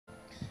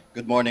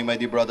Good morning, my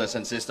dear brothers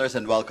and sisters,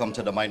 and welcome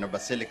to the Minor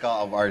Basilica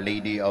of Our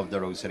Lady of the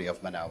Rosary of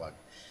Manaoag.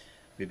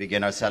 We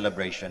begin our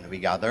celebration. We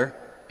gather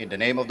in the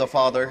name of the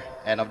Father,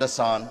 and of the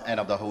Son, and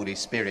of the Holy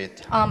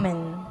Spirit.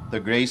 Amen. The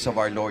grace of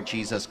our Lord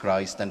Jesus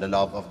Christ, and the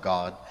love of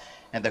God,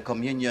 and the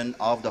communion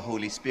of the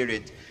Holy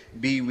Spirit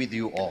be with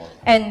you all.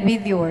 And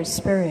with your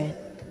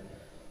spirit.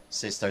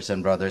 Sisters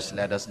and brothers,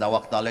 let us now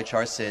acknowledge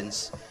our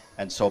sins,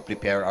 and so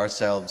prepare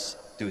ourselves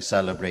to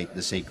celebrate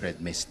the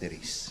sacred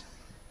mysteries.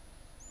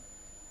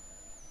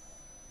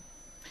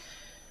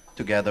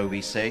 Together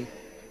we say,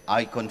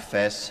 I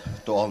confess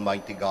to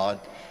Almighty God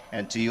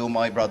and to you,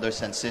 my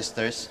brothers and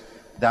sisters,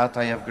 that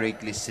I have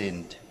greatly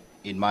sinned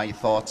in my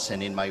thoughts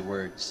and in my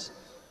words,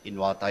 in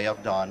what I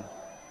have done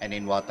and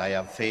in what I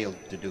have failed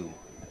to do,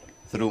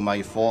 through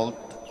my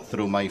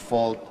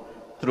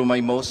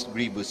most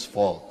grievous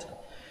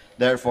fault.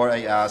 Therefore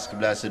I ask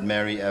Blessed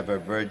Mary, ever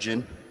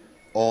Virgin,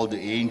 all the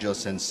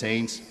angels and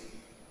saints,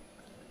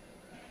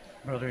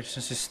 brothers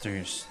and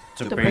sisters,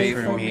 to pray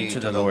pray for me to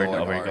the Lord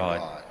our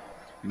God.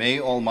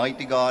 May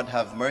Almighty God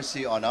have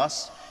mercy on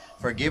us,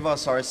 forgive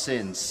us our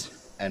sins,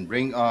 and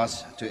bring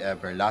us to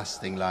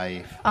everlasting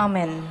life.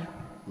 Amen.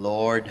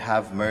 Lord,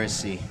 have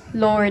mercy.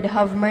 Lord,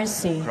 have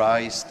mercy.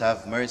 Christ,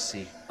 have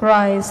mercy.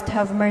 Christ,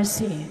 have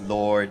mercy.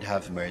 Lord,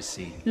 have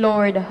mercy.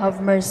 Lord,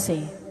 have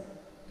mercy.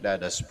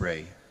 Let us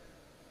pray.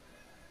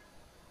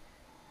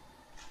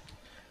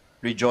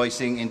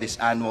 Rejoicing in this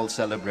annual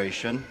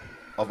celebration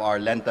of our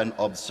Lenten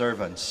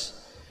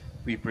observance,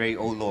 we pray,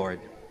 O Lord,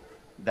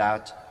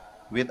 that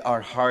with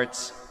our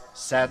hearts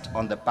set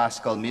on the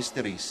Paschal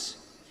mysteries,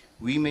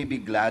 we may be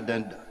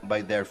gladdened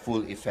by their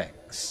full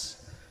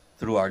effects.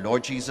 Through our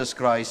Lord Jesus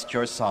Christ,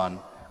 your Son,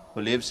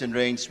 who lives and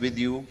reigns with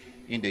you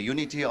in the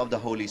unity of the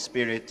Holy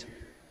Spirit,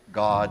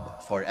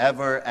 God,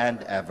 forever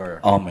and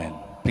ever. Amen.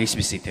 Please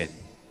be seated.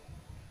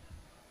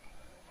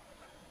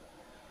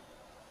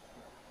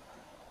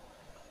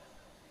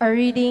 A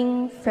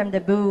reading from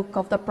the book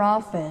of the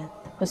prophet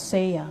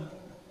Hosea.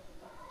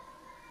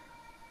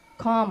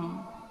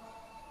 Come,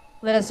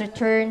 let us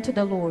return to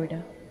the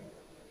Lord.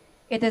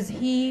 It is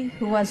He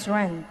who has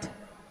rent,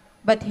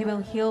 but He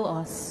will heal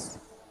us.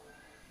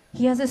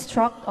 He has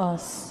struck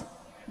us,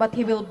 but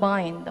He will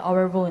bind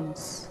our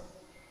wounds.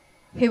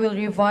 He will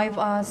revive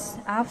us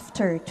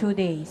after 2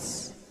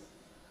 days.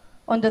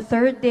 On the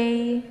third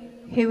day,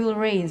 He will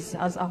raise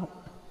us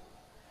up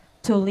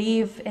to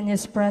live in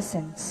His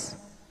presence.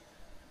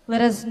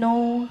 Let us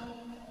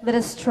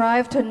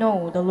strive to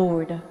know the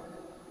Lord,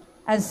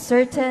 as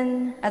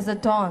certain as the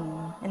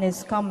dawn in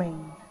His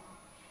coming,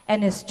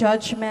 and His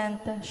judgment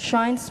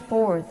shines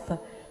forth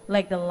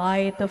like the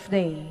light of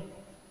day.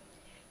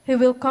 He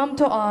will come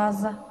to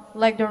us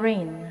like the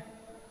rain,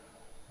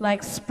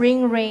 like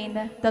spring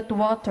rain that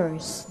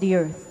waters the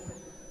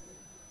earth.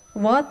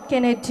 What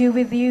can I do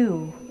with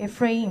you,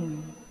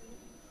 Ephraim?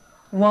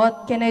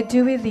 What can I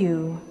do with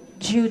you,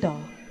 Judah?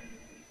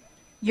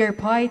 Your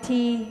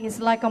piety is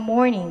like a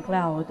morning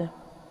cloud,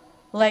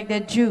 like the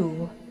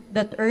dew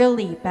that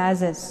early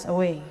passes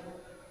away.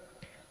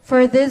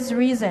 For this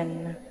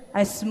reason,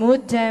 I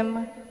smote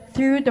them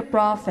through the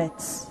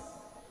prophets.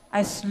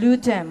 I slew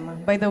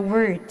them by the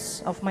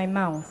words of my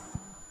mouth.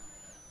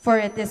 For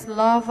it is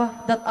love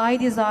that I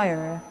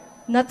desire,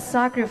 not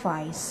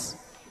sacrifice,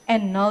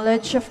 and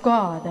knowledge of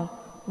God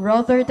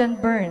rather than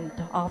burnt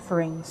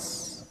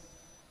offerings.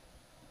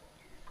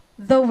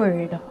 The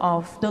word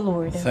of the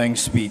Lord.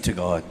 Thanks be to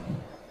God.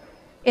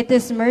 It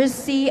is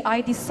mercy I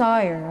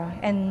desire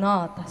and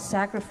not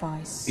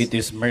sacrifice. It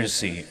is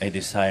mercy I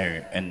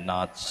desire and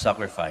not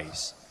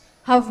sacrifice.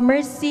 Have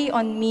mercy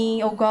on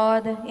me, O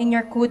God, in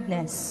your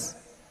goodness.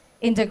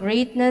 In the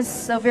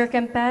greatness of your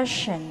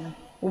compassion,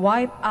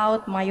 wipe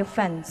out my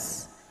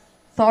offense.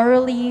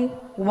 Thoroughly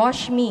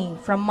wash me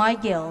from my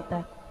guilt,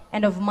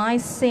 and of my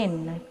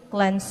sin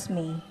cleanse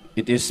me.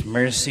 It is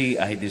mercy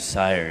I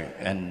desire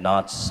and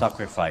not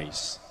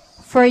sacrifice.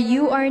 For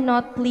you are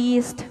not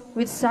pleased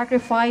with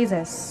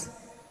sacrifices.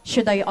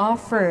 Should I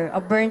offer a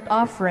burnt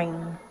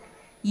offering,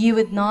 you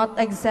would not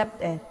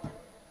accept it.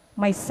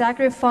 My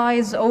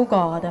sacrifice, O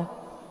God,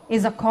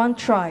 is a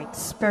contrite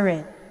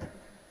spirit.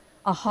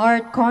 A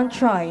heart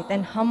contrite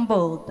and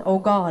humbled, O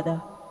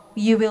God,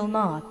 you will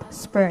not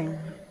spurn.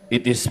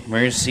 It is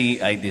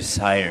mercy I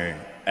desire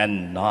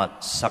and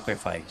not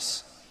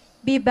sacrifice.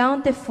 Be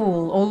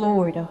bountiful, O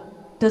Lord,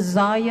 to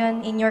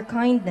Zion in your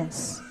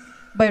kindness,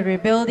 by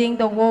rebuilding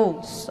the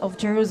walls of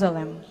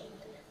Jerusalem.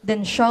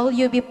 Then shall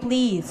you be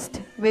pleased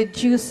with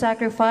due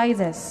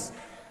sacrifices,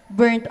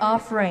 burnt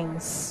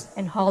offerings,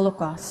 and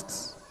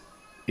holocausts.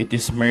 It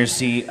is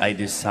mercy I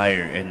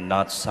desire and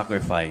not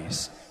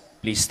sacrifice.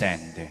 Please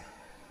stand.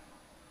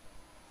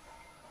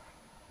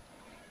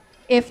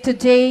 If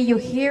today you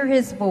hear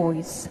His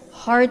voice,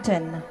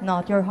 harden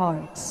not your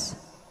hearts.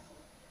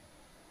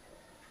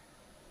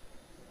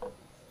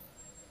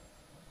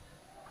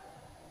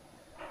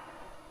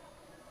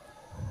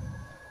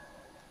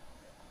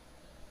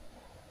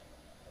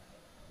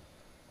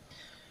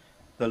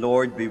 The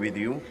Lord be with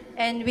you.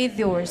 And with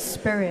your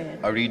spirit.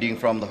 A reading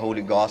from the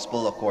Holy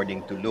Gospel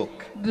according to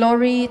Luke.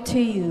 Glory to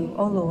you,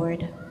 O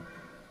Lord.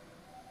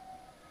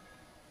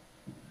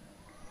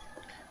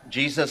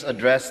 Jesus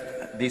addressed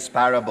this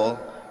parable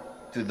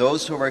to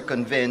those who were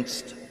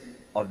convinced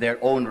of their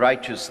own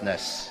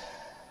righteousness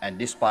and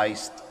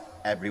despised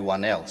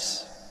everyone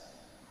else.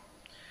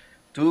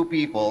 Two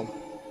people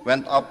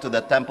went up to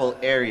the temple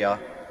area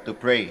to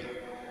pray.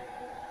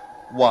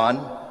 One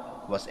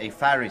was a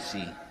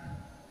Pharisee,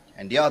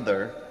 and the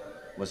other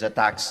was a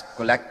tax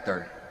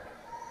collector.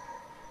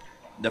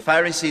 The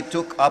Pharisee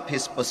took up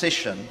his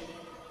position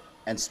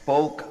and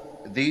spoke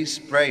this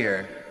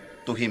prayer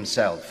to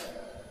himself.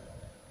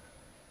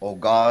 O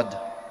God,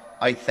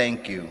 I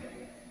thank you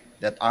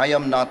that I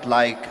am not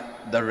like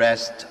the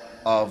rest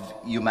of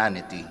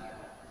humanity,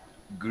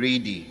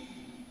 greedy,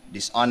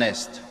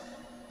 dishonest,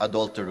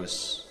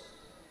 adulterous,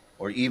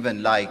 or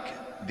even like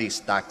this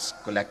tax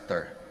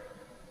collector.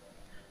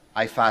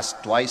 I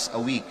fast twice a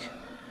week,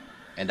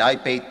 and I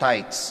pay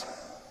tithes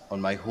on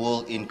my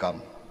whole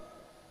income.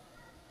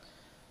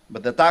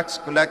 But the tax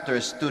collector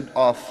stood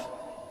off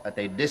at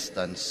a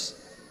distance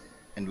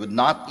and would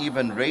not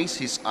even raise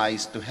his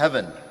eyes to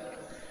heaven,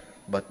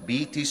 but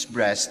beat his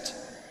breast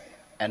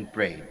and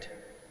prayed,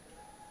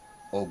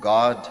 O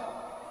God,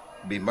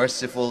 be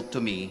merciful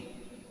to me,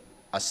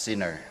 a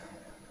sinner.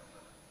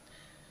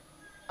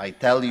 I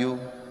tell you,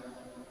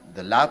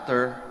 the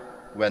latter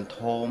went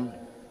home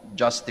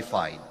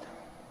justified,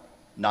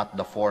 not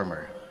the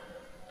former.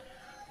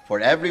 For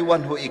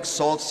everyone who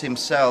exalts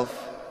himself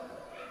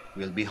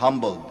will be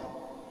humbled,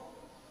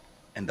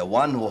 and the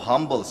one who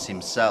humbles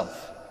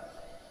himself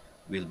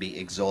will be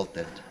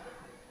exalted.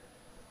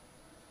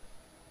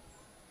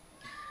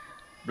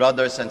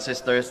 Brothers and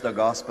sisters, the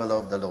Gospel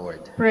of the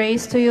Lord.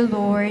 Praise to you,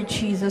 Lord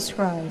Jesus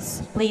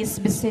Christ. Please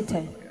be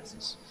seated.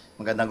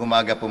 Magandang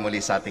umaga po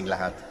muli sa ating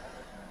lahat.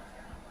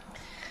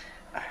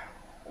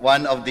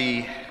 One of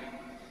the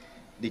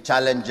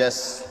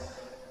challenges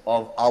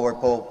of our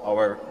Pope,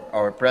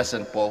 our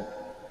present Pope,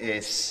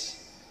 is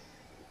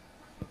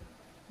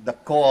the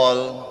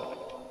call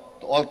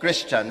to all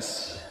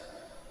Christians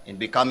in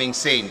becoming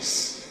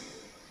saints,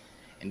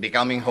 in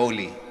becoming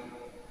holy.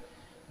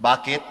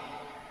 Bakit?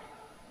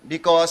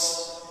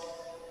 Because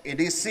it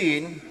is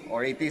seen,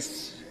 or it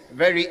is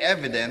very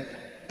evident,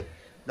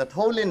 that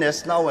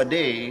holiness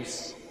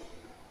nowadays,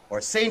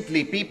 or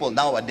saintly people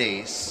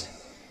nowadays,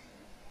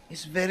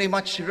 is very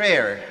much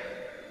rare.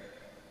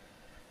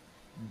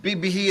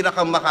 Bibihira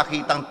kang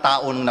makakitang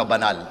taon na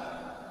banal.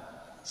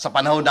 Sa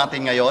panahon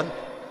natin ngayon,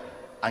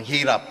 ang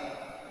hirap.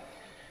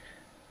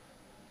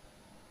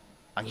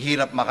 Ang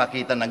hirap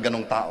makakita ng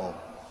ganong tao.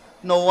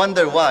 No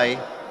wonder why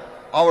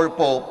our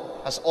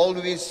Pope has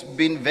always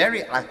been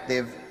very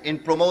active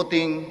in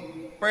promoting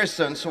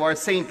persons who are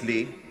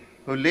saintly,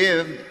 who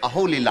live a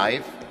holy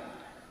life,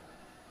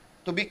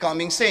 to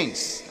becoming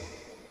saints.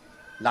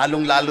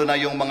 Lalong-lalo na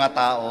yung mga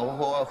tao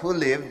who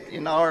live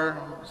in our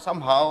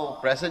somehow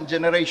present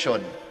generation.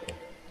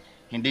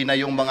 Hindi na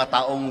yung mga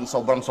taong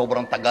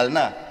sobrang tagal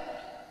na.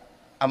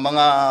 Ang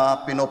mga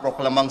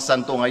pinoproklamang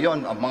santo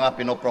ngayon, ang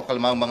mga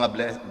pinoproklamang mga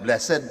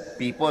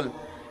blessed people,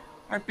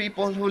 are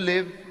people who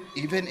live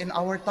even in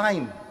our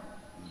time.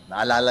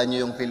 Naalala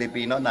niyo yung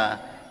Filipino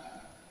na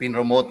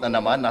pinromote na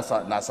naman,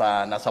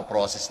 nasa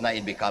process na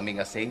in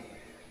becoming a saint,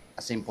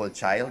 a simple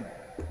child.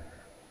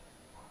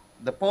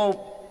 The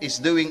Pope is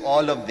doing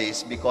all of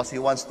this because he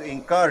wants to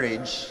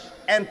encourage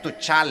and to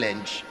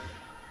challenge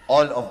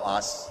all of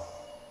us,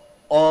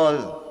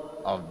 all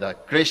of the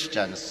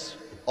Christians,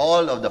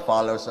 all of the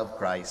followers of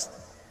Christ,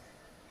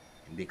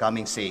 in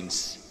becoming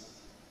saints,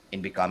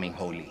 in becoming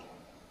holy.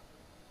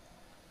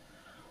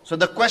 So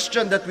the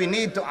question that we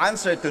need to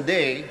answer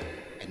today,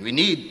 and we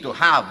need to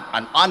have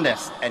an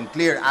honest and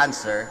clear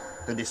answer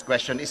to this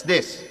question, is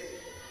this: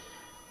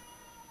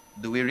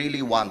 do we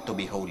really want to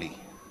be holy?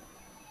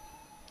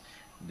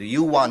 Do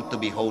you want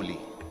to be holy?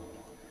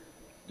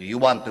 Do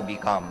you want to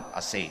become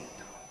a saint?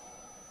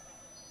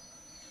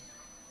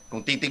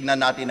 Kung titignan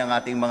natin ang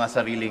ating mga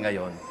sarili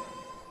ngayon,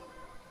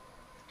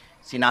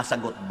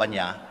 sinasagot ba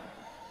niya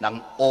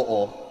ng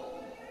oo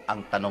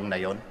ang tanong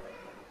na yon?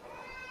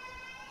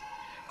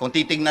 Kung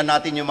titignan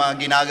natin yung mga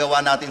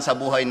ginagawa natin sa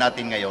buhay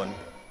natin ngayon,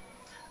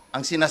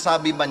 ang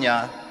sinasabi ba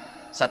niya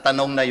sa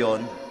tanong na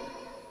yon,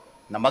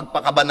 na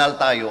magpakabanal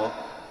tayo,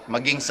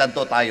 maging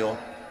santo tayo,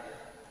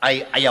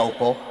 ay ayaw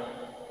ko?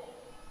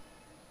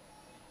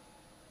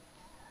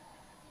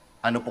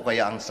 Ano po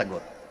kaya ang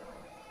sagot?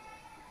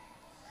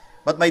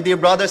 But my dear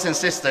brothers and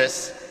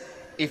sisters,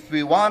 if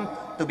we want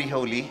to be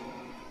holy,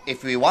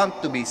 if we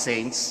want to be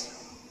saints,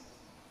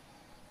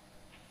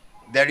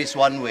 there is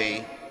one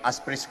way as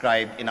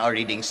prescribed in our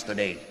readings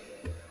today.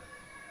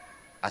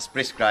 As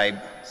prescribed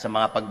sa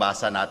mga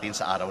pagbasa natin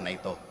sa araw na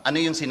ito. Ano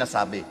yung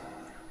sinasabi?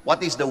 What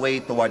is the way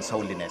towards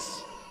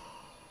holiness?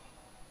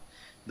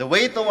 The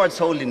way towards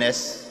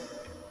holiness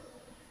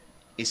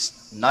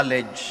is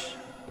knowledge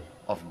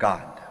of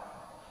God.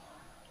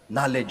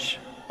 Knowledge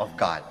of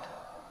God.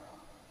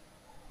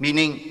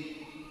 Meaning,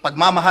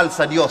 pagmamahal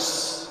sa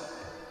Diyos.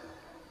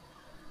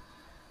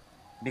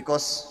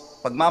 Because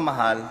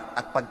pagmamahal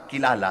at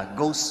pagkilala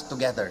goes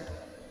together.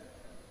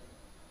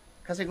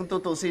 Kasi kung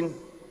tutusin,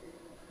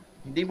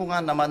 hindi mo nga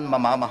naman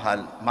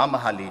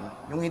mamahalin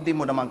yung hindi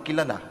mo naman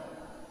kilala.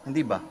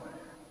 Hindi ba?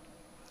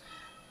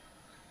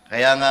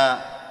 Kaya nga,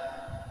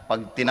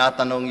 pag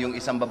tinatanong yung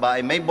isang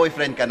babae, may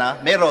boyfriend ka na?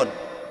 Meron.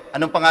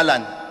 Anong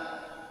pangalan?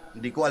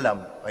 Hindi ko alam.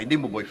 Ay, hindi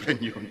mo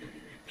boyfriend yun.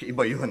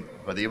 Iba yun.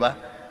 O, di ba?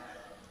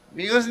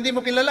 Because hindi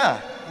mo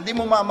kilala. Hindi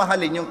mo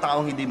mamahalin yung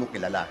taong hindi mo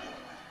kilala.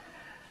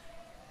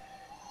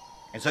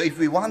 And so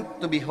if we want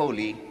to be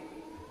holy,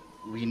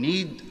 we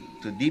need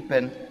to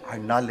deepen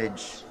our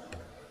knowledge,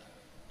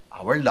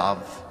 our love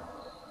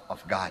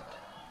of God.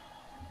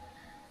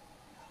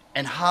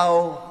 And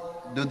how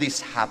do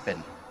this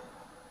happen?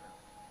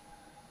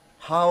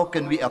 How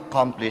can we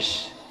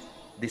accomplish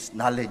this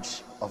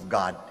knowledge of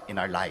God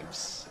in our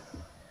lives?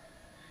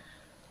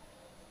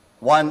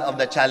 One of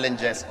the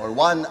challenges or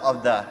one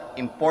of the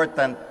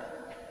important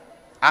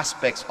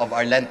aspects of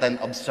our Lenten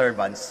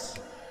observance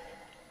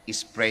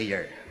is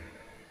prayer.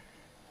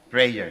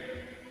 Prayer.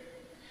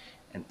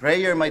 And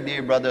prayer, my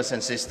dear brothers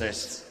and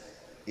sisters,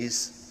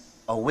 is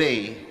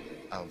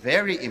a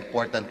very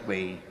important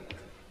way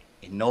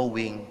in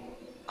knowing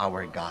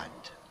our God.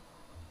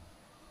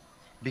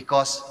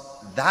 Because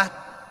that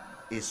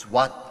is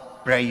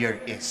what prayer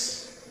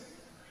is.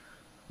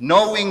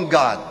 Knowing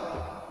God,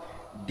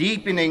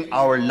 deepening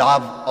our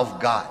love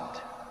of God.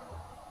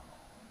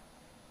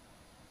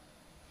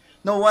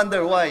 No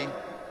wonder why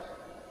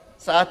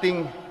sa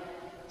ating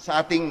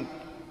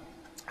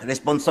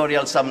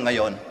responsorial psalm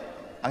ngayon,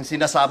 ang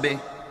sinasabi,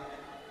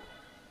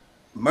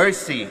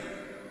 mercy,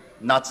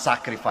 not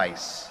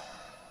sacrifice.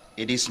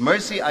 It is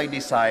mercy I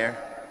desire,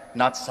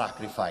 not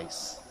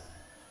sacrifice.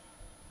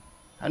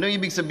 Ano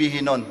ibig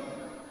sabihin nun?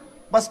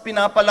 Mas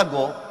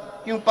pinapalago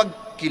yung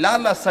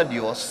pagkilala sa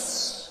Diyos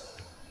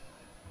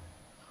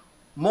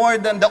more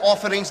than the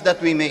offerings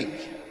that we make.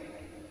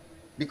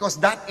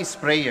 Because that is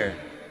prayer.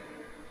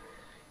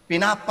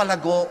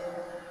 Pinapalago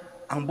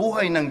ang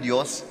buhay ng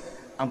Diyos,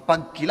 ang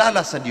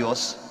pagkilala sa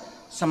Diyos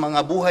sa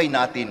mga buhay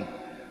natin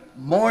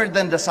more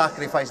than the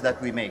sacrifice that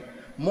we make,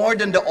 more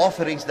than the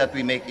offerings that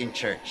we make in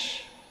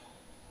church.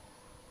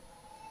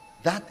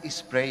 That is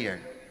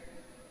prayer.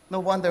 No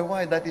wonder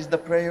why that is the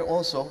prayer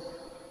also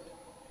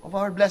of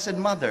our Blessed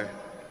Mother,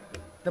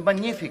 the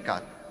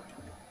Magnificat.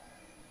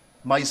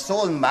 My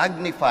soul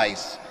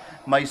magnifies,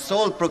 my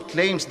soul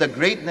proclaims the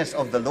greatness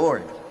of the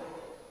Lord.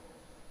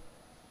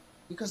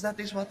 Because that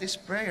is what is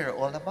prayer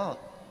all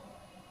about.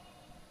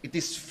 It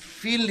is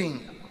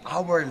filling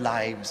our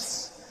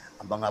lives,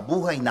 ang mga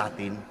buhay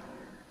natin,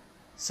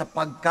 sa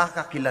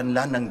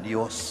pagkakakilanlan ng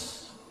Diyos.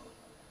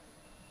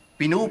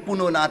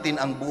 Pinupuno natin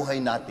ang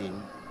buhay natin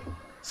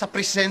sa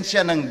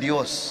presensya ng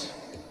Diyos.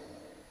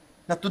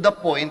 Na to the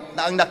point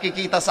na ang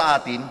nakikita sa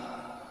atin,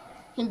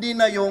 hindi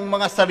na yung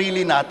mga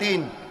sarili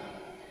natin,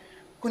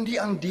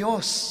 kundi ang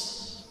Diyos.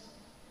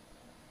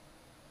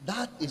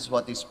 That is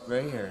what is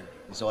prayer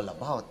is all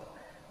about.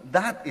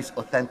 That is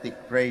authentic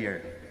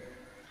prayer.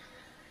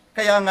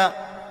 Kaya nga,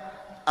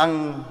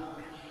 ang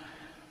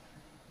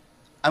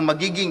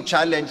magiging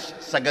challenge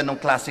sa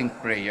ganong klaseng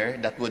prayer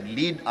that would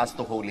lead us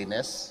to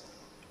holiness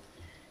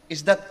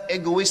is that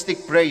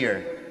egoistic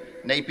prayer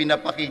na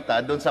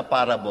ipinapakita doon sa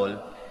parable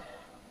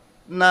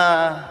na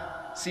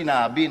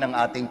sinabi ng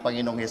ating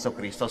Panginoong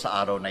Hesukristo sa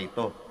araw na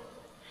ito.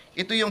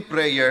 Ito yung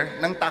prayer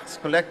ng tax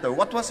collector.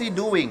 What was he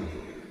doing?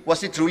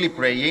 Was he truly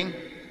praying?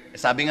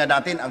 Sabi nga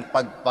natin, ang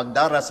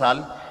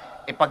pagdarasal,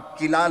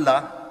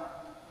 pagkilala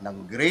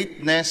ng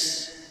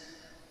greatness,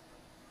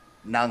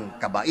 ng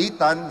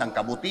kabaitan, ng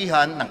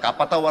kabutihan, ng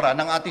kapatawaran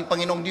ng ating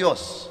Panginoong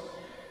Diyos.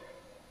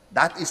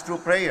 That is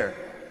true prayer.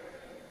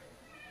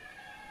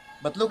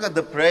 But look at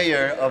the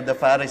prayer of the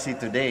Pharisee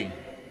today.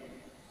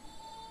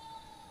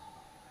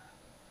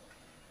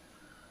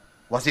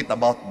 Was it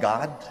about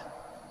God?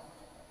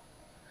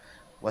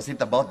 Was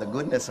it about the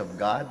goodness of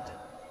God?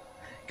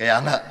 Kaya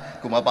nga,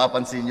 kung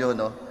mapapansin nyo,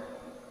 no,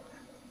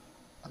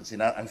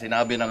 ang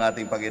sinabi ng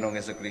ating Panginoong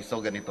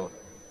Jesucristo ganito,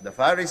 the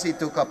Pharisee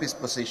took up his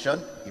position,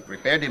 he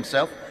prepared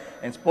himself,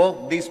 and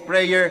spoke this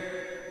prayer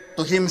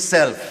to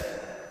himself.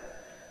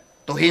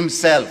 To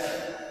himself.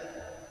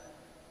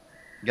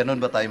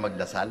 Ganon ba tayo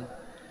magdasal?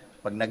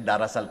 Pag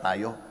nagdarasal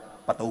tayo,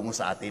 patungo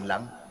sa atin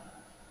lang.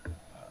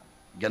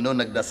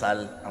 Ganon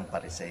nagdasal ang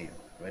Pariseo.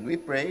 When we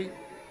pray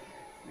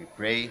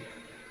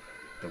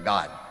to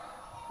God.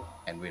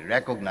 And we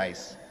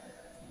recognize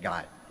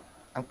God.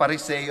 Ang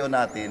Pariseo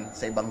natin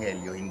sa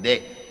Ebanghelyo, hindi.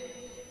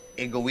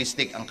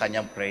 Egoistic ang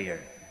kanyang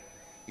prayer.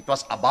 It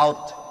was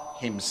about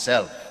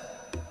himself.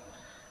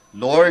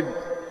 Lord,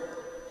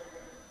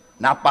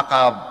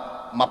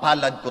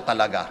 mapalad ko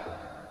talaga.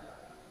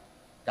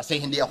 Kasi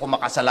hindi ako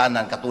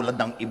makasalanan katulad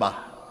ng iba.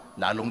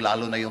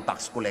 Lalong-lalo na yung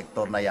tax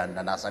collector na yan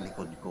na nasa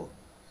likod ko.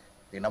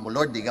 Tingnan mo,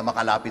 Lord, di ka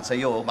makalapit sa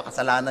iyo.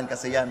 Makasalanan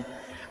kasi yan.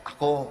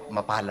 Ako,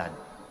 mapalad.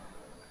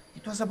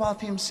 It was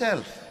about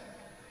himself.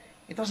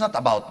 It was not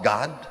about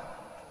God.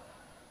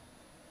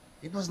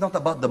 It was not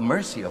about the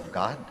mercy of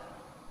God.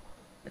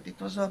 But it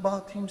was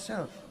about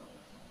himself.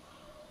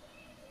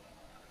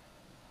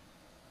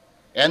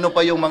 E ano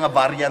pa yung mga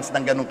variants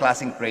ng ganong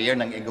klaseng prayer,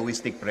 ng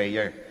egoistic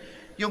prayer?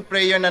 Yung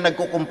prayer na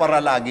nagkukumpara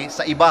lagi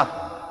sa iba.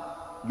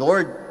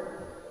 Lord,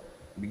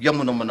 bigyan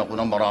mo naman ako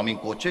ng maraming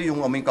kotse,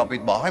 yung aming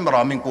kapitbahay,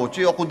 maraming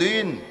kotse, ako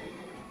din.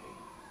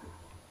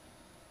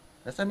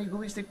 That's an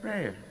egoistic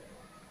prayer.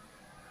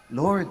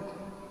 Lord,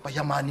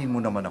 payamanin mo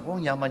naman ako,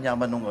 ang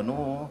yaman-yaman ng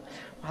ano.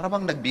 Para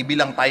bang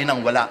nagbibilang tayo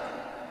ng wala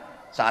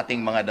sa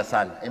ating mga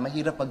dasal. Eh,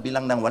 mahirap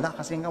pagbilang ng wala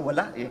kasi nga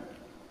wala eh.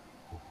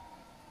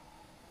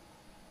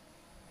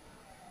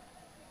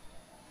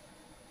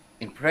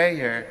 In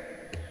prayer,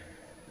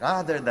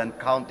 rather than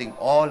counting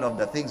all of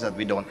the things that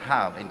we don't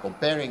have and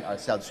comparing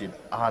ourselves with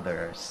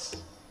others,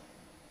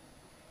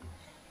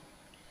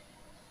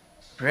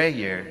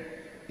 prayer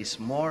is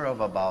more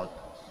of about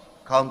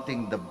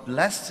counting the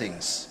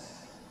blessings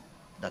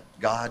that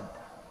God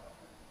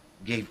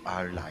gave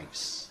our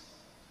lives.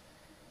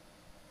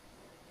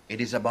 It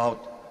is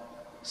about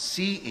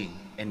seeing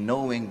and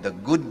knowing the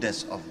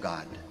goodness of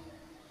God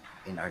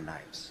in our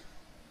lives.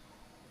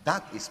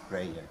 That is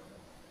prayer.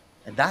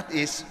 And that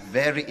is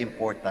very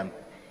important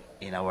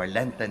in our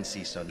Lenten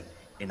season,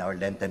 in our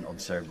Lenten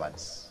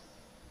observance.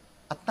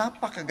 At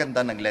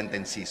napakaganda ng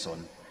Lenten season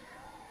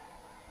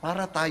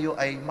para tayo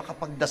ay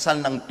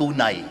makapagdasal ng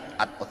tunay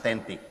at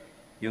authentic.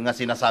 Yung nga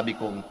sinasabi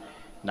kong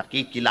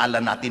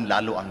nakikilala natin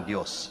lalo ang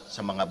Diyos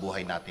sa mga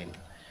buhay natin.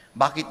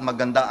 Bakit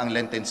maganda ang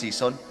Lenten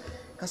season?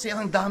 Kasi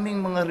ang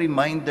daming mga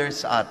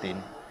reminders sa atin,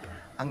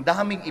 ang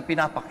daming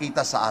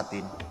ipinapakita sa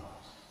atin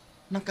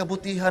ng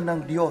kabutihan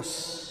ng Diyos,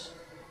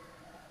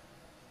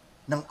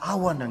 ng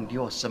awa ng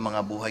Diyos sa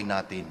mga buhay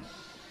natin.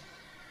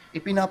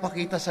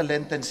 Ipinapakita sa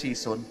Lenten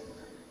season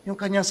yung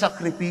kanyang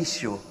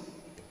sakripisyo,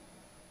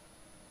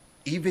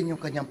 even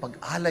yung kanyang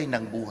pag-alay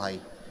ng buhay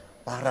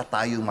para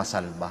tayo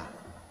masalba.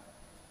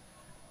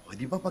 O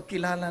di ba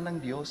pagkilala ng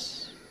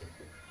Diyos?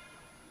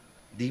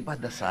 Di ba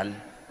dasal?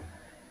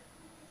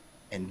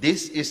 And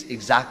this is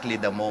exactly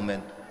the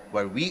moment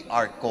where we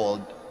are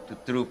called to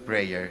true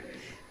prayer.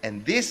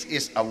 And this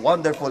is a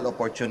wonderful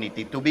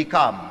opportunity to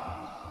become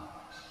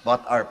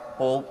what our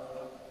Pope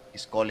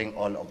is calling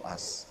all of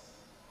us: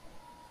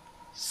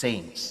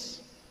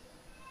 saints,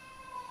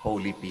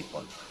 holy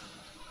people.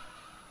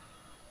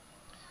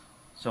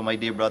 So my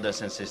dear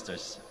brothers and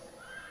sisters,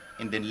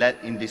 in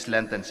this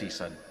Lenten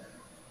season,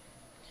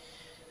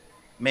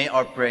 may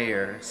our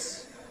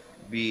prayers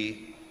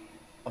be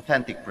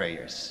authentic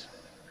prayers.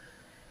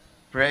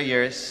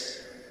 Prayers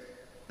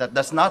that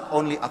does not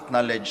only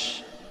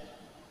acknowledge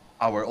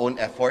our own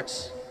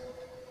efforts,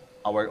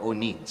 our own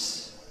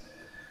needs,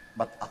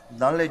 but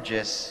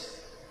acknowledges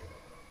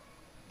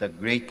the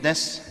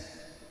greatness,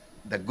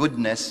 the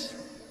goodness,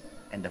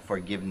 and the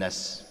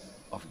forgiveness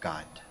of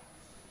God.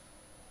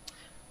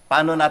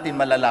 Paano natin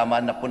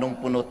malalaman na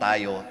punong-puno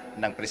tayo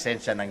ng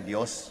presensya ng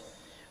Diyos?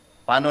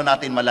 Paano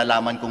natin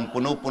malalaman kung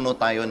puno-puno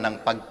tayo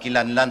ng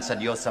pagkilanlan sa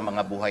Diyos sa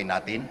mga buhay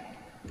natin?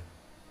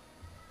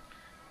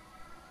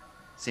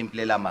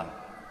 Simple lamang.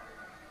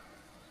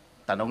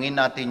 Tanungin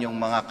natin yung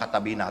mga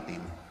katabi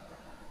natin.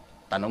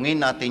 Tanungin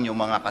natin yung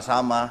mga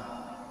kasama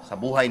sa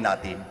buhay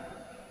natin.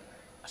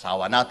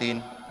 Asawa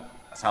natin,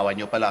 asawa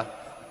nyo pala,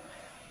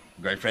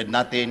 girlfriend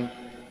natin,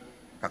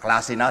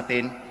 kaklase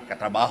natin,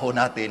 katrabaho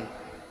natin.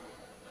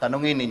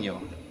 Tanungin ninyo,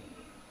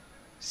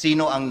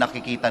 sino ang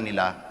nakikita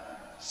nila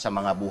sa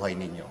mga buhay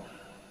ninyo?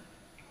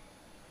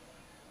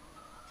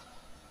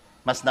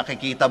 Mas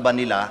nakikita ba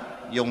nila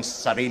yung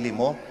sarili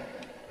mo?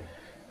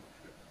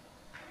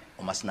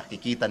 O mas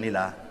nakikita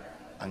nila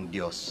ang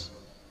Diyos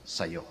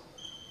sa iyo?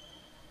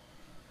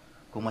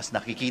 Kung mas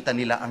nakikita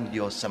nila ang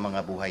Diyos sa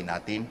mga buhay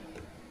natin,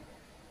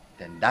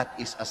 then that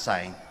is a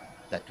sign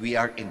that we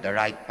are in the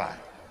right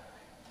path.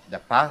 The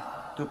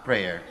path to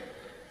prayer,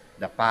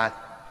 the path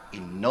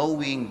in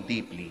knowing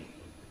deeply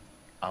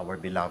our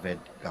beloved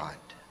God.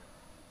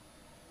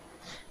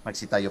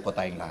 Magsitayo po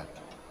tayong lahat.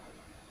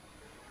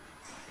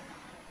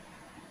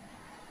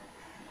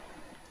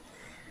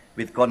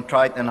 With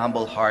contrite and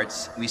humble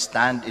hearts, we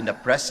stand in the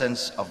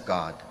presence of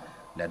God.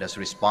 Let us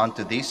respond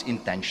to these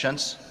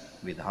intentions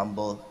with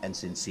humble and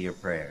sincere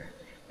prayer.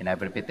 In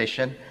every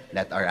petition,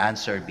 let our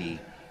answer be,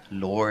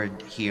 Lord,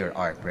 hear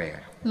our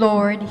prayer.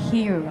 Lord,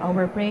 hear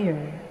our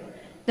prayer.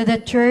 That the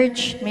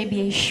Church may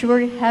be a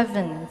sure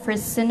heaven for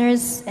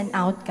sinners and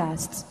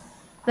outcasts,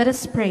 let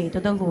us pray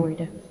to the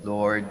Lord.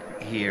 Lord,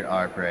 hear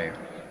our prayer.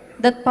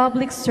 That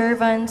public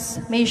servants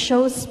may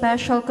show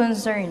special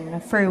concern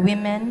for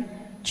women,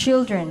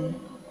 children,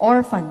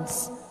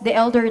 orphans, the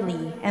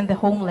elderly, and the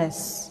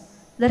homeless,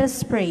 let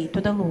us pray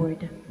to the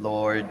Lord.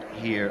 Lord,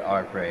 hear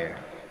our prayer.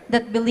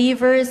 That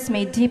believers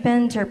may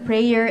deepen their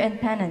prayer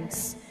and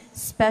penance,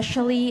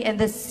 especially in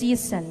the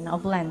season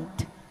of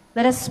Lent,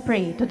 let us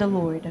pray to the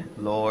Lord.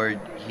 Lord,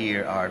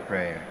 hear our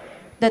prayer.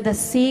 That the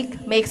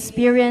sick may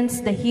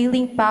experience the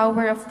healing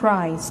power of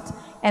Christ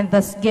and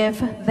thus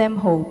give them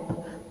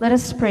hope, let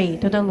us pray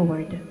to the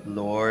Lord.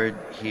 Lord,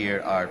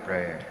 hear our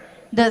prayer.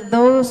 That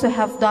those who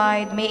have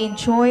died may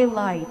enjoy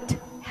light,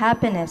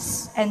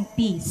 happiness, and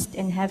peace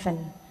in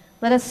heaven,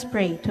 let us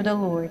pray to the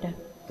Lord.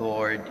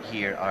 Lord,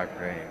 hear our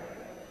prayer.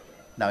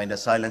 Now, in the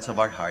silence of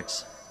our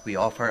hearts, we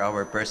offer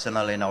our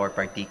personal and our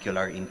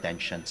particular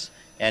intentions,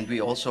 and we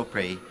also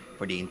pray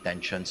for the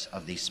intentions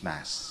of this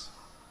Mass.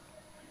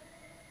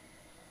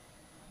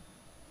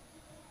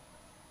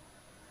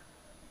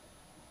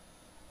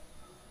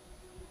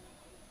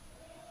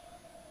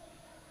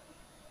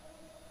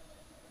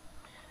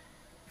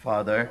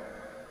 Father,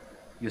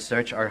 you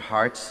search our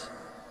hearts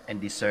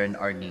and discern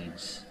our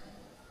needs.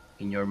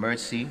 In your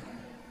mercy,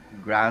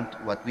 grant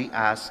what we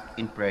ask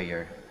in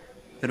prayer,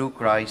 through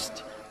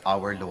Christ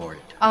our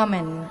Lord.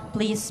 Amen.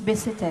 Please be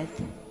seated.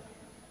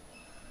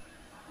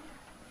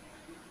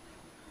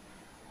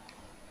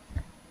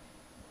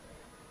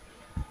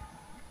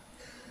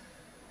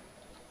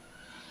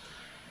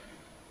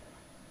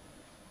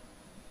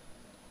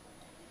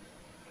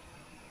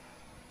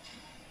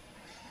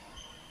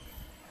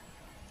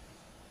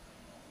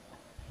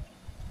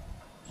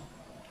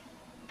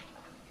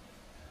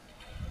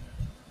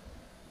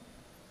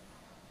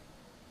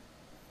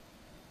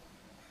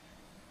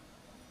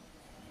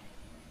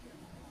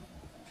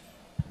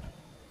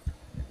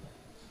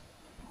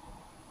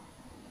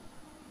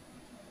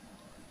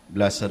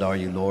 Blessed are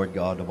you, Lord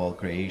God of all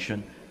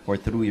creation, for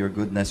through your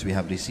goodness we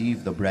have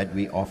received the bread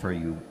we offer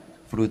you.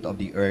 Fruit of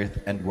the earth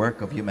and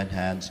work of human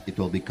hands, it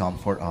will become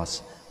for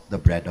us the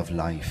bread of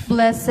life.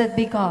 Blessed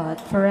be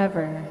God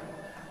forever.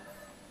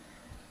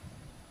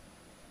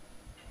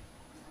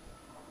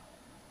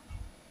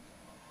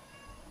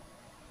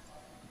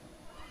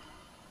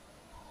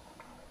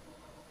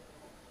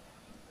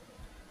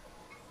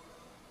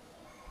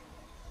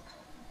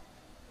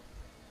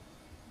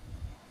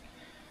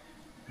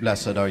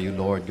 Blessed are you,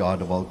 Lord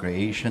God of all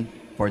creation,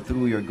 for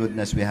through your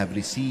goodness we have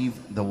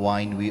received the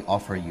wine we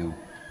offer you.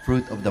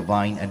 Fruit of the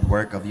vine and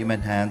work of human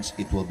hands,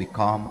 it will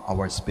become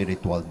our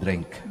spiritual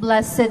drink.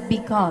 Blessed be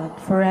God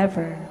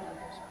forever.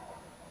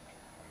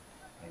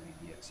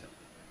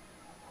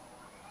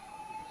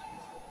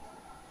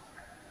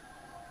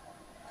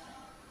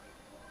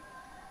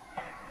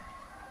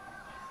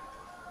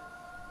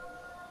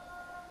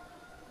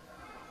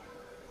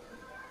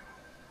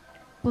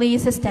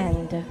 Please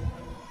stand.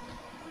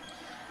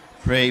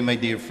 Pray, my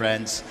dear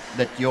friends,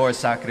 that your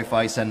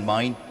sacrifice and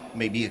mine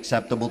may be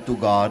acceptable to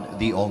God,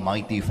 the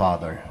Almighty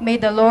Father. May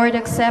the Lord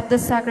accept the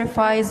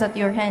sacrifice at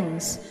your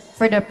hands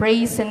for the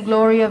praise and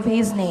glory of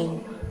his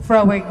name, for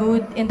our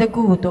good and the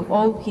good of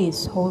all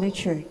his holy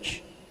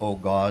church. O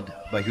God,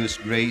 by whose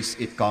grace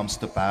it comes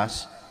to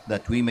pass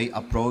that we may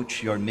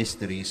approach your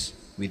mysteries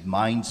with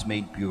minds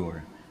made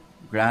pure,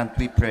 grant,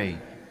 we pray,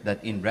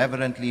 that in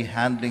reverently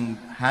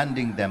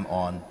handing them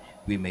on,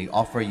 we may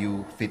offer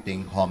you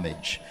fitting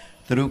homage.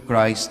 Through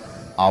Christ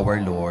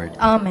our Lord.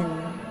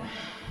 Amen.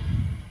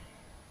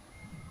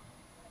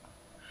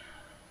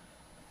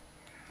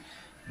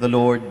 The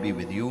Lord be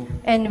with you.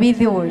 And with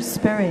your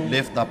spirit.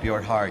 Lift up your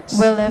hearts.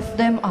 We lift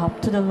them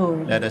up to the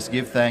Lord. Let us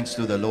give thanks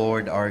to the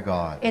Lord our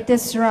God. It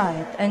is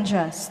right and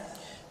just.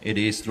 It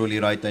is truly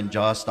right and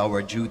just,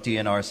 our duty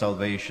and our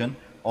salvation,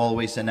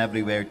 always and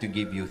everywhere to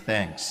give you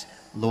thanks,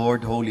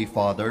 Lord, Holy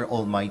Father,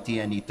 Almighty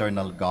and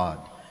eternal God.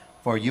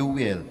 For you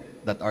will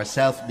that our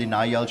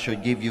self-denial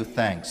should give you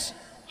thanks,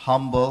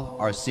 humble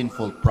our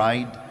sinful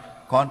pride,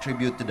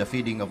 contribute to the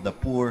feeding of the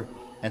poor,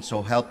 and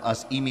so help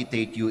us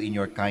imitate you in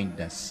your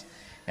kindness.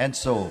 And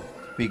so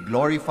we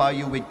glorify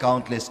you with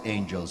countless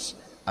angels,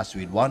 as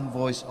with one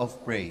voice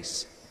of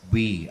praise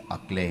we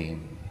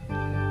acclaim.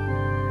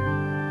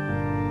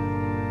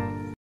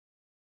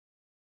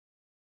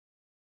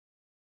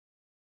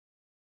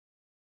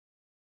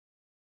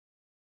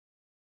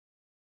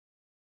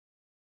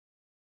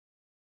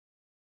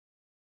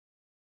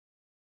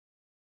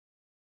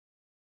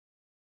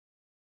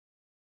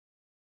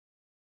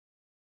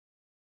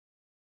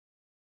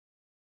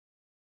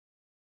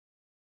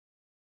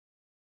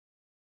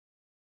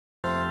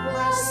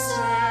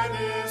 Blessed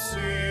is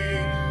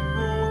he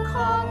who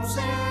comes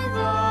in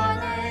the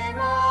name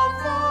of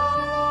the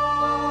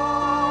Lord.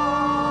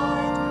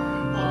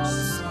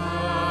 Hosanna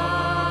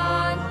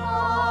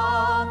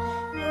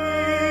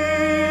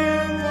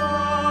in the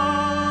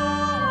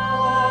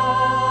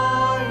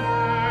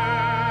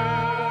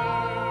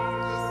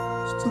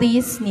highest.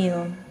 Please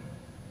kneel.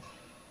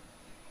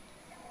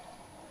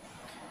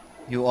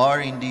 You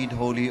are indeed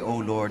holy, O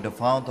Lord, the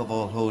fount of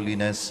all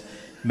holiness.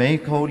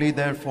 Make holy,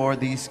 therefore,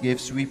 these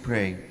gifts, we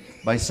pray,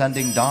 by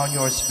sending down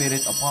your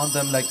Spirit upon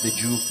them like the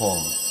dew fall,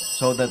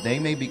 so that they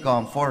may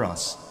become for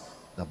us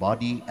the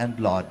body and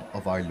blood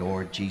of our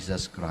Lord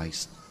Jesus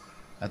Christ.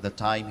 At the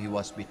time he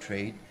was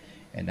betrayed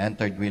and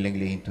entered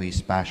willingly into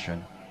his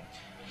passion,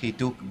 he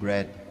took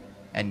bread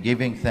and,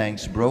 giving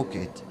thanks, broke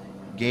it,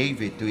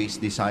 gave it to his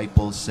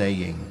disciples,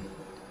 saying,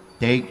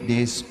 "Take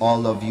this,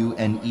 all of you,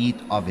 and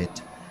eat of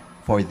it,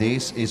 for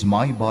this is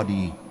my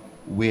body,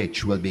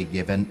 which will be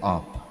given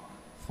up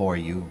for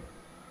you."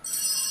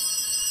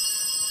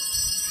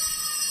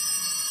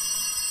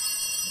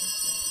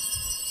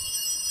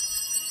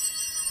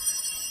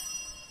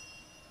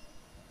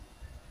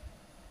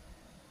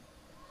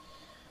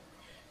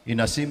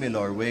 In a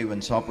similar way,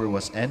 when supper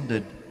was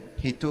ended,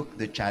 he took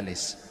the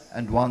chalice,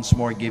 and once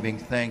more giving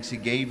thanks, he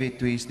gave it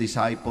to his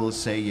disciples,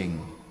 saying,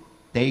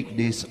 "Take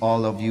this,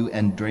 all of you,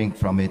 and drink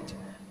from it,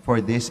 for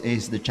this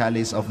is the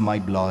chalice of my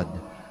blood,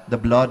 the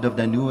blood of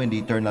the new and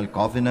eternal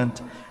covenant,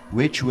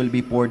 which will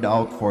be poured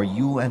out for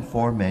you and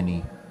for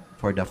many,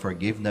 for the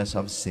forgiveness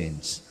of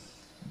sins.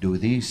 Do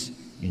this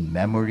in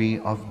memory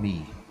of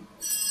me."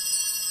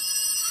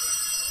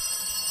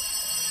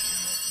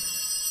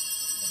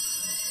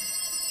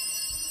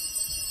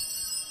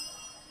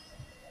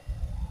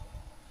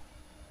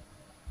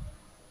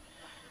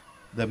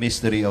 The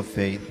mystery of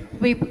faith.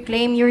 We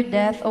proclaim your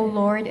death, O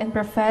Lord, and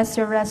profess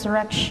your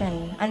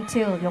resurrection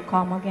until you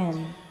come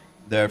again.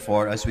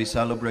 Therefore, as we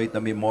celebrate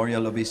the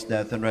memorial of his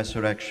death and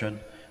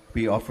resurrection,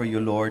 we offer you,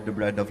 Lord, the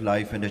bread of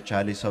life and the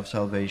chalice of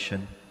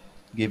salvation,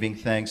 giving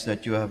thanks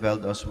that you have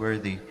held us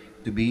worthy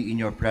to be in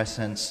your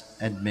presence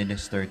and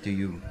minister to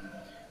you.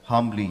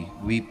 Humbly,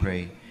 we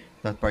pray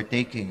that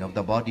partaking of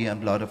the body and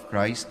blood of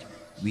Christ,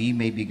 we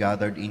may be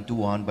gathered into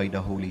one by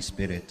the Holy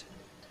Spirit.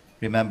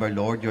 Remember,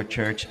 Lord, your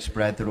church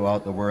spread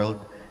throughout the world,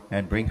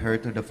 and bring her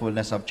to the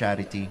fullness of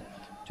charity,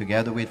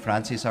 together with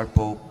Francis our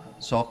Pope,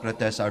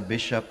 Socrates our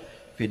Bishop,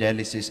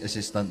 Fidelis his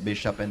Assistant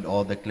Bishop, and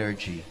all the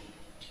clergy.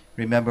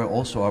 Remember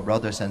also our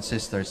brothers and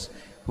sisters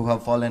who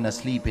have fallen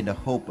asleep in the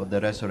hope of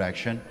the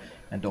resurrection,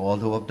 and all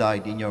who have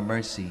died in your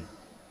mercy.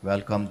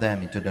 Welcome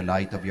them into the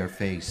light of your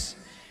face.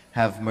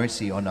 Have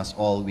mercy on us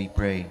all, we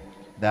pray,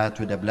 that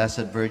with the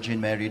Blessed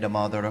Virgin Mary, the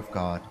Mother of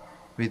God,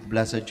 with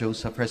Blessed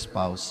Joseph, her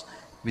spouse,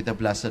 with the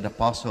blessed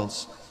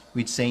apostles,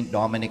 with Saint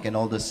Dominic and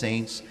all the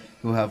saints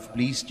who have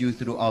pleased you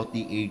throughout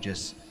the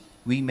ages,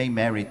 we may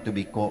merit to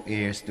be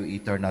co-heirs to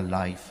eternal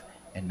life,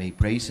 and may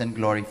praise and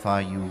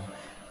glorify you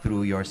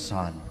through your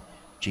Son,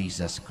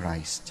 Jesus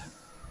Christ.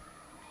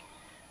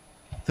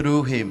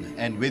 Through him,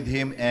 and with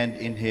him, and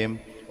in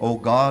him, O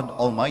God,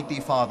 Almighty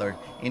Father,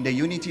 in the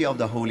unity of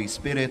the Holy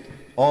Spirit,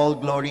 all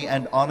glory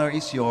and honor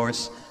is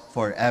yours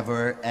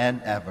forever and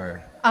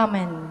ever.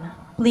 Amen.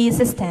 Please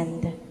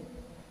stand.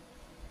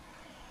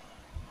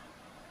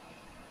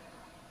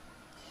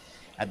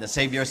 At the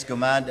Savior's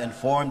command and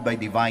formed by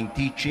divine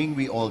teaching,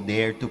 we all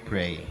dare to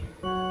pray.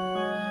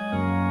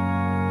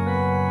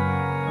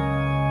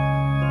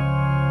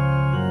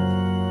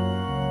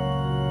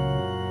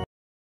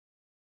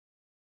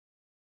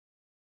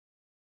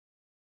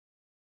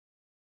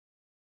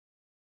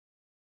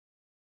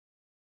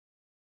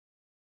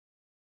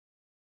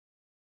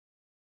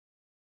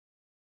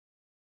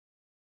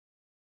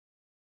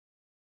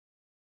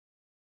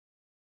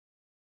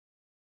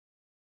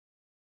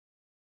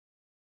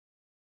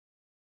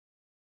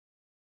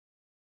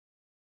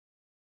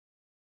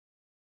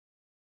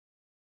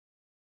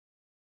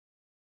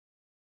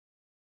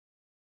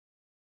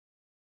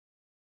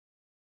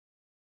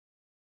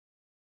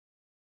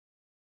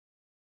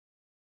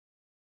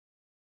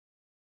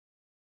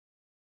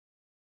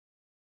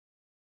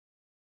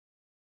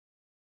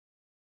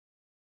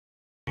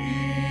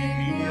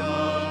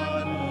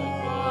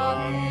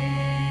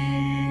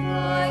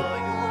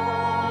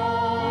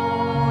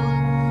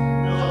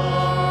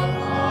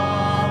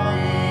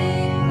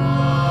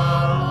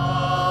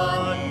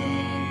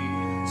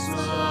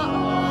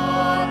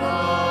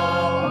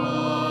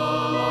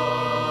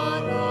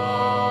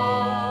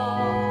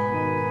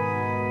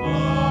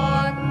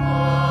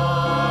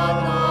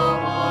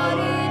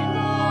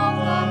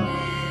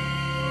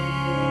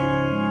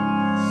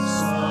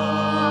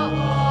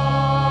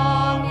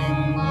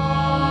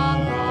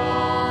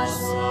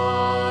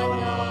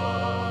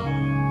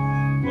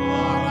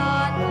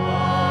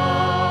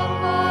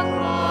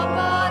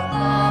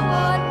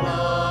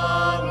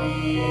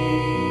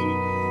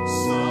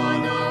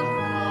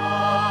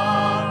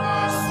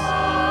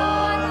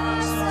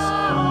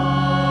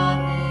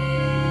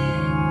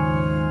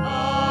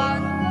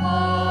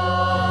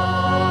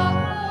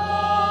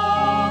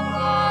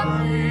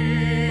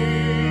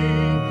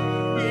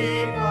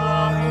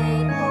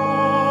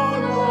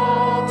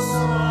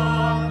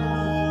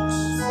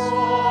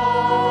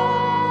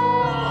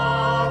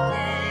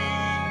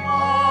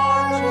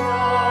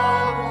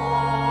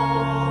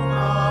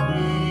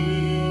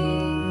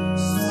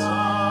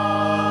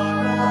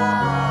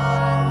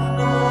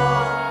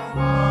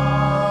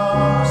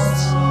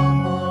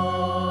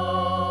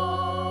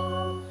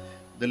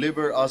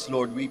 Deliver us,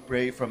 Lord, we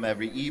pray, from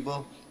every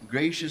evil.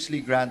 Graciously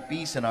grant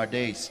peace in our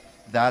days,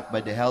 that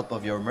by the help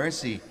of your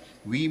mercy,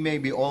 we may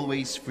be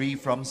always free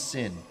from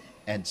sin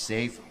and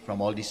safe from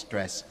all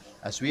distress,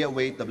 as we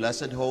await the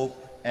blessed hope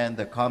and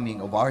the coming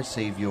of our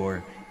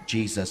Savior,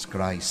 Jesus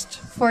Christ.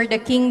 For the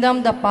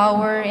kingdom, the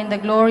power, and the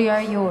glory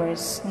are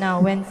yours,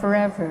 now and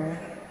forever.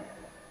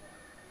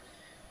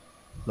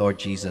 Lord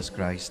Jesus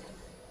Christ,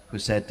 who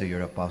said to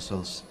your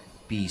apostles,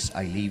 "Peace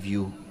I leave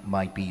you,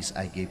 my peace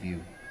I give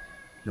you,"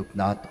 look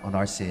not on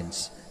our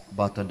sins,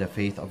 but on the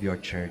faith of your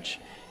church,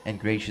 and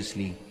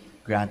graciously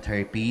grant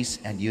her peace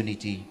and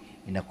unity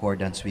in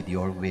accordance with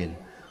your will,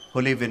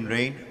 who live and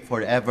reign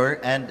forever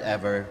and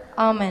ever.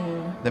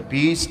 Amen. The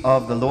peace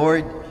of the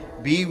Lord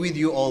be with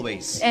you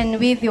always. And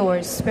with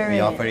your spirit.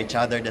 We offer each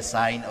other the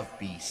sign of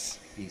peace.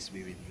 Peace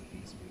be with you.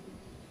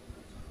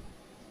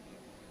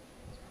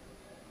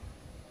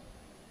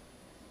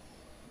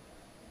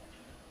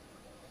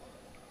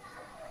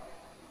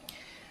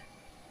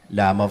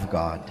 Lamb of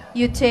God,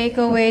 you take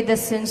away the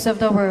sins of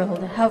the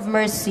world, have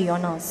mercy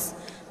on us.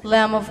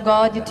 Lamb of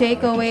God, you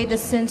take away the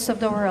sins of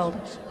the world,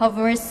 have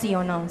mercy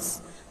on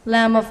us.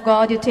 Lamb of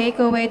God, you take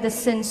away the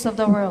sins of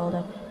the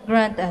world,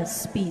 grant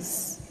us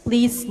peace.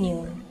 Please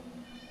kneel.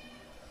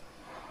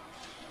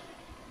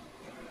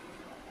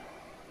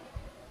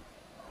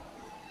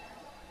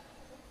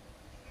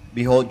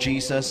 behold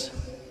Jesus,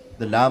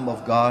 the Lamb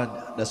of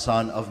God, the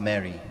Son of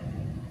Mary.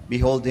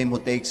 Behold him who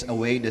takes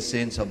away the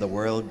sins of the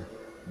world.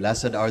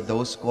 Blessed are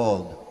those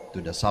called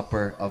to the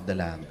supper of the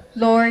Lamb.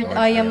 Lord,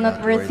 I am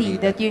not worthy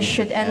that you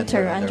should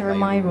enter under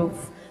my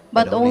roof,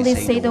 but only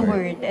say the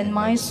word, and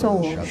my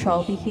soul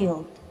shall be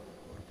healed.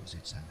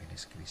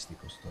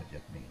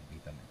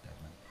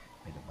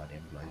 May the body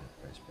and blood of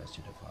Christ bless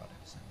you, the Father,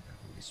 the Son, and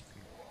the Holy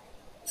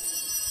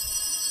Spirit.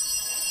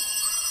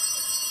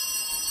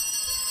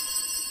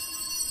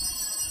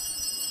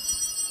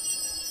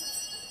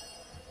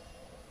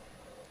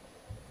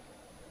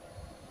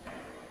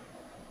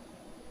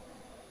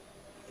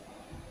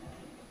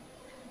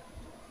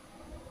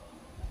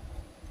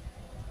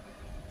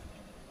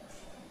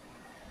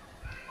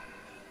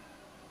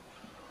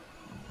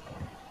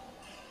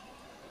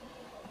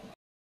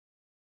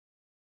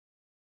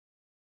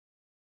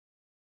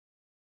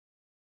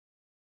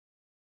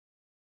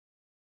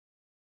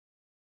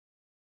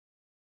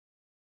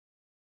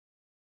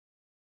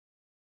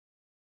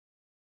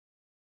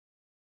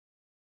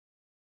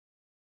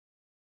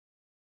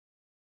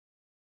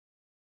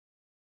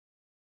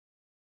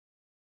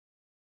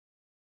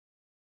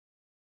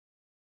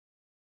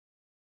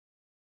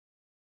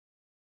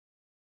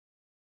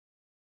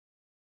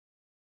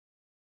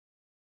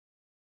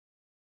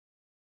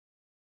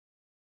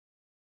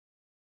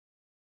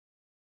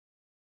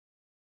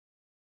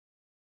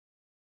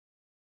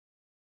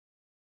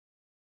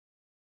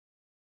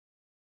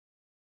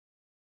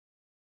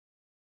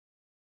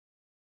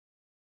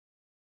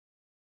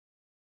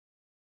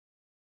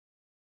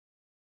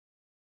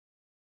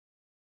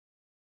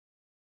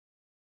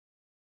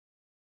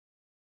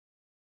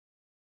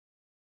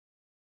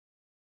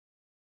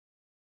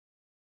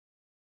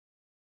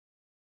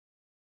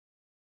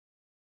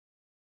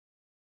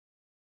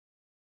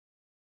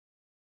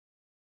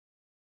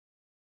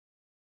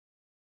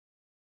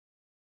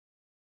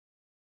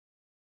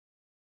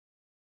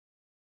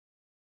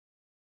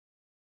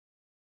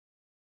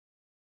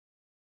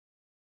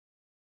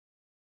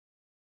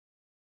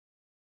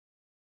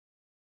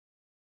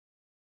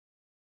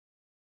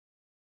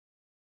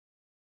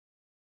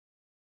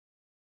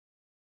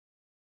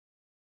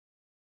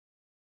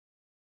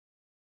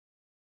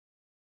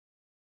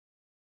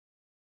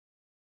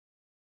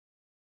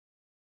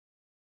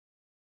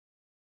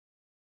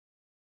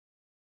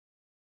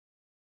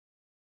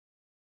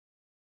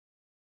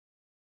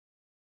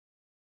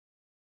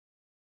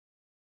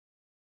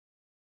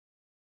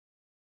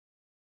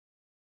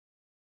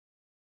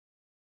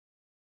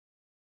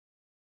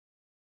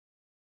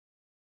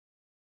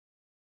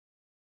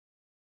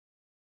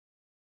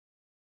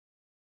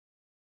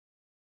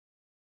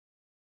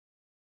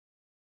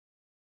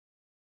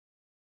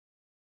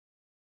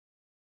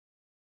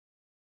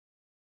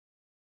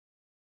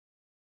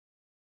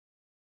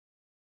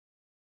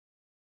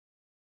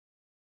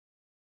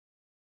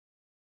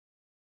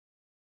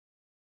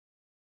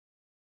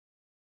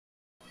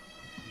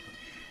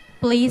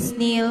 Please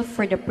kneel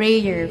for the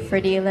prayer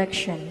for the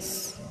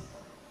elections.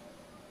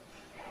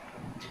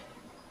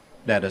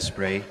 Let us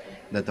pray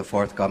that the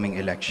forthcoming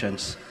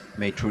elections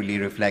may truly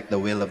reflect the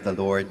will of the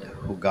Lord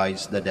who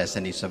guides the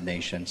destinies of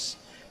nations.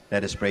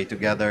 Let us pray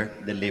together.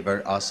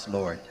 Deliver us,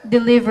 Lord.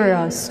 Deliver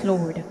us,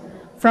 Lord,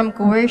 from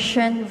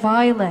coercion,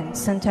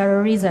 violence, and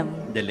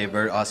terrorism,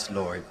 Deliver us,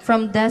 Lord.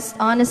 from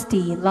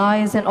dishonesty,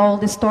 lies, and all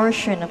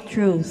distortion of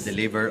truth,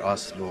 Deliver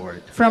us,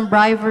 Lord. from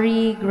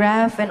bribery,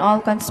 graft, and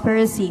all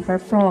conspiracy for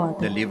fraud,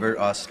 Deliver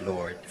us,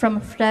 Lord. from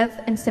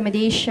threat,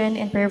 intimidation,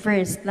 and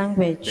perverse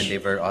language.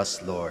 Deliver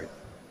us, Lord.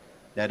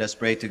 Let us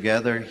pray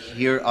together.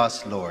 Hear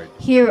us, Lord.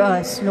 Hear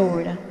us,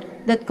 Lord,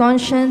 that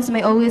conscience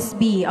may always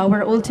be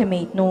our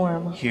ultimate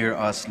norm, Hear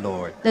us,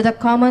 Lord. that the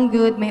common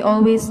good may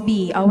always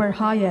be our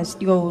highest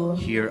goal,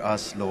 Hear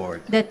us,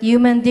 Lord. that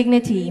human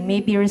dignity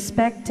may be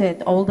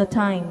respected all the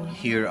time,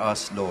 Hear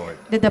us, Lord.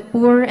 that the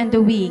poor and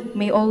the weak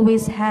may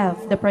always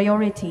have the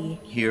priority,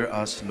 Hear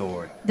us,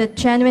 Lord. that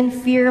genuine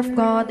fear of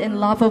God and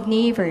love of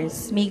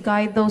neighbors may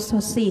guide those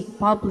who seek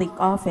public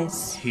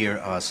office. Hear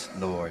us,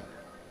 Lord.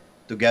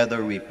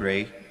 Together we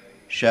pray,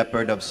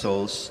 Shepherd of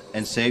souls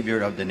and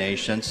Savior of the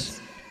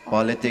nations,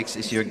 politics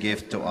is your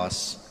gift to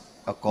us,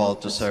 a call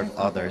to serve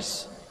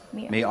others.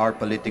 May our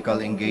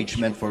political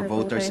engagement for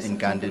voters and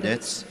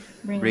candidates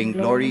bring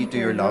glory to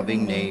your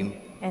loving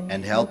name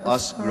and help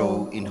us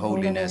grow in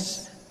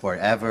holiness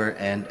forever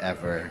and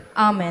ever.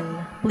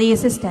 Amen.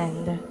 Please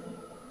stand.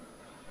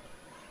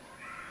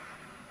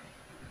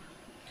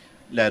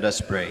 Let us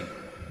pray.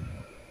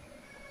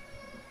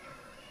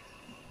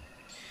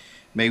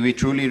 May we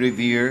truly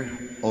revere,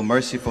 O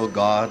merciful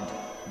God,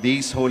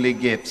 these holy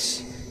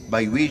gifts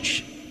by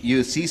which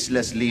you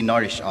ceaselessly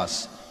nourish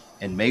us,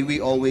 and may we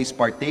always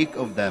partake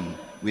of them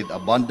with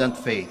abundant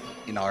faith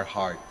in our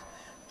heart.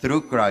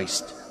 Through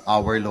Christ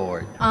our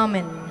Lord.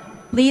 Amen.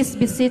 Please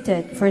be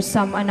seated for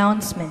some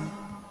announcement.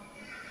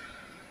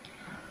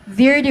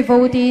 Dear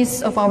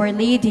devotees of Our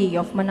Lady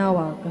of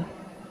Manaoag,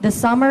 the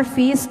summer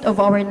feast of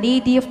Our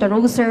Lady of the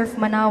Rosary of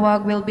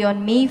Manaoag will be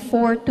on May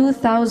 4,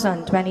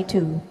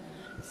 2022,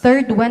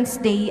 third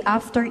Wednesday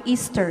after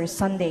Easter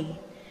Sunday.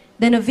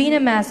 The Novena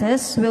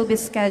Masses will be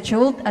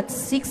scheduled at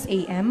 6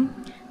 a.m.,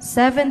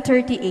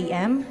 7:30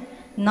 a.m.,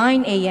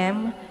 9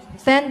 a.m.,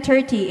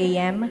 10:30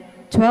 a.m.,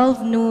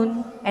 12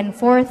 noon, and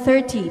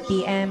 4:30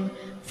 p.m.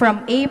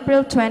 from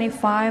April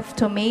 25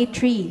 to May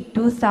 3,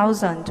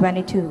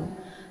 2022.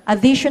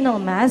 Additional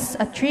Mass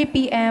at 3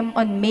 p.m.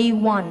 on May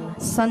 1,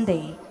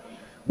 Sunday.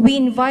 We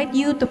invite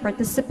you to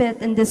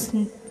participate in this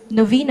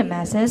Novena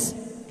Masses.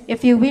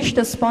 If you wish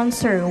to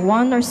sponsor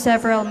one or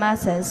several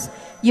Masses,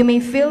 you may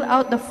fill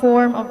out the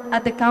form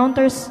at the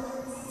counters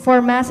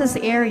for Masses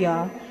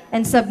area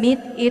and submit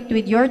it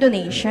with your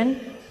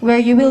donation, where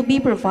you will be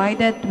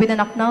provided with an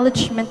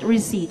acknowledgement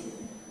receipt.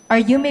 Or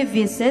you may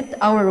visit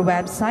our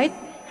website,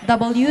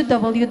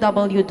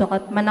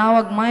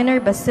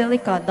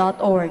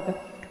 www.manaoagminorbasilica.org,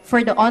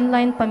 for the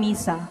online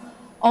Pamisa.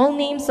 All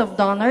names of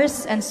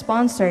donors and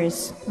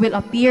sponsors will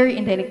appear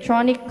in the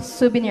electronic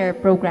souvenir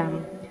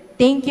program.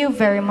 Thank you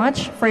very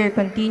much for your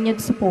continued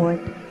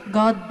support.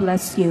 God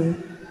bless you.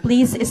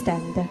 Please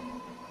stand.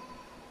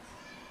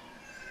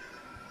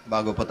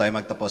 Bago po tayo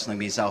magtapos ng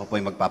misa, ako po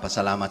ay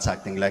magpapasalamat sa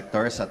ating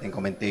lector, sa ating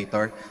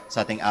commentator,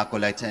 sa ating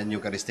acolytes and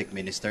Eucharistic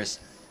ministers,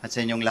 at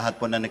sa inyong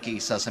lahat po na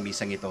nakiisa sa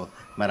misang ito.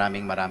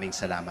 Maraming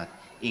salamat.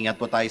 Ingat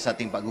po tayo sa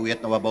ating pag-uwi at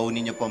nawabaon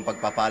ninyo po ang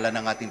pagpapala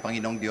ng ating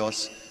Panginoong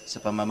Diyos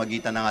sa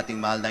pamamagitan ng ating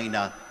mahal na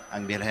ina,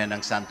 ang Birhen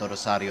ng Santo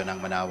Rosario ng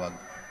Manaoag.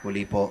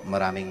 Muli po,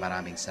 maraming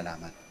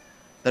salamat.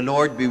 The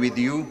Lord be with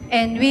you.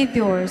 And with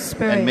your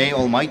spirit. And may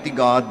Almighty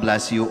God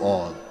bless you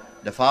all,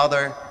 the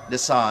Father, the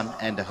Son,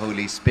 and the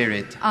Holy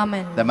Spirit.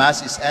 Amen. The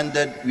Mass is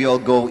ended. We all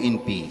go in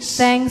peace.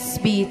 Thanks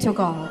be to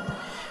God.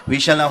 We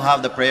shall now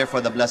have the prayer for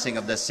the blessing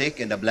of the sick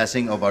and the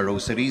blessing of our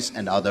rosaries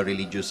and other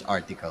religious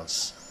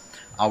articles.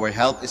 Our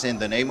help is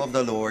in the name of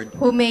the Lord,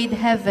 who made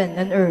heaven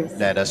and earth.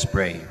 Let us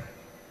pray.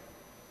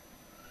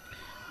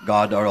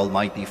 God, our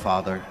Almighty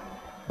Father,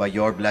 by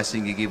your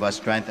blessing you give us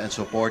strength and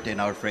support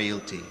in our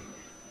frailty.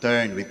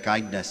 Turn with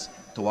kindness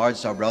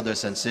towards our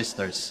brothers and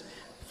sisters,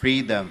 free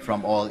them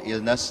from all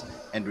illness,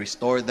 and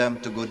restore them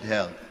to good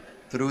health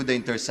through the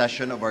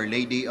intercession of Our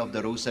Lady of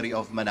the Rosary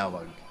of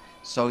Manaoag,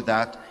 so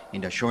that, in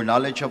the sure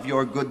knowledge of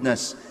your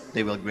goodness,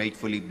 they will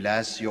gratefully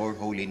bless your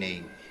holy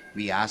name.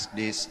 We ask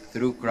this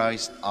through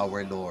Christ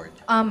our Lord.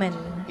 Amen.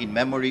 In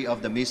memory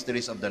of the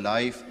mysteries of the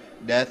life,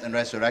 death, and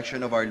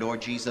resurrection of our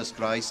Lord Jesus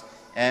Christ,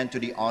 and to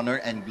the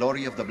honor and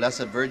glory of the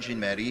Blessed Virgin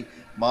Mary,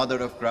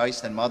 Mother of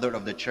Christ and Mother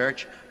of the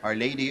Church, Our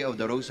Lady of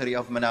the Rosary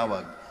of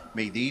Manaoag,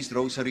 may these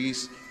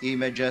rosaries,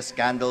 images,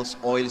 candles,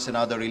 oils, and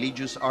other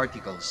religious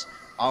articles,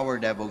 our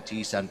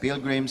devotees and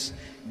pilgrims,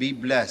 be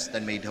blessed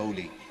and made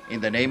holy. In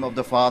the name of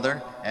the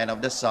Father, and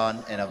of the Son,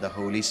 and of the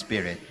Holy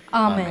Spirit.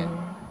 Amen.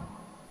 Amen.